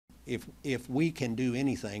if we can do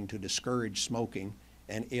anything to discourage smoking,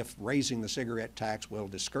 and if raising the cigarette tax will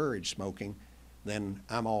discourage smoking, then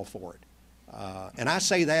I'm all for it. And I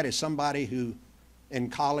say that as somebody who in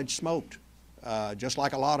college smoked, just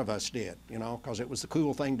like a lot of us did, you know, because it was the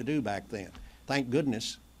cool thing to do back then. Thank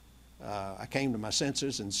goodness I came to my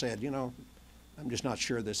senses and said, you know, I'm just not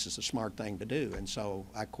sure this is a smart thing to do. And so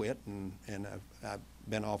I quit, and I've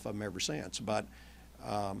been off of them ever since. But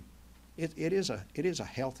it is a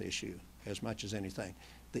health issue as much as anything.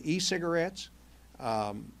 The e-cigarettes,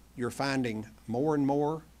 you're finding more and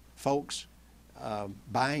more folks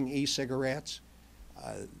buying e-cigarettes.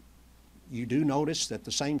 You do notice that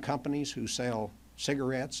the same companies who sell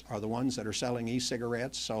cigarettes are the ones that are selling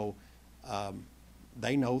e-cigarettes, so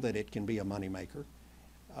they know that it can be a moneymaker.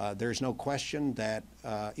 There's no question that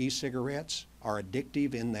e-cigarettes are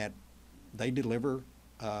addictive in that they deliver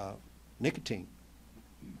nicotine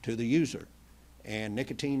to the user, and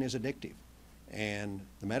nicotine is addictive. And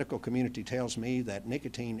the medical community tells me that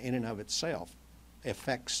nicotine in and of itself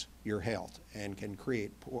affects your health and can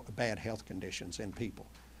create bad health conditions in people.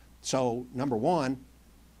 So, number one,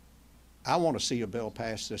 I want to see a bill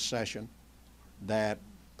passed this session that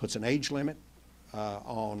puts an age limit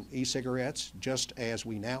on e-cigarettes, just as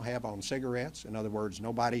we now have on cigarettes. In other words,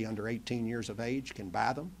 nobody under 18 years of age can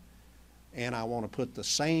buy them. And I want to put the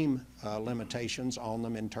same limitations on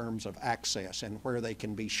them in terms of access and where they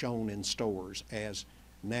can be shown in stores as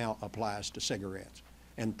now applies to cigarettes.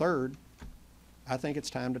 And third, I think it's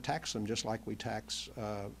time to tax them just like we tax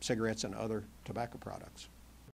cigarettes and other tobacco products.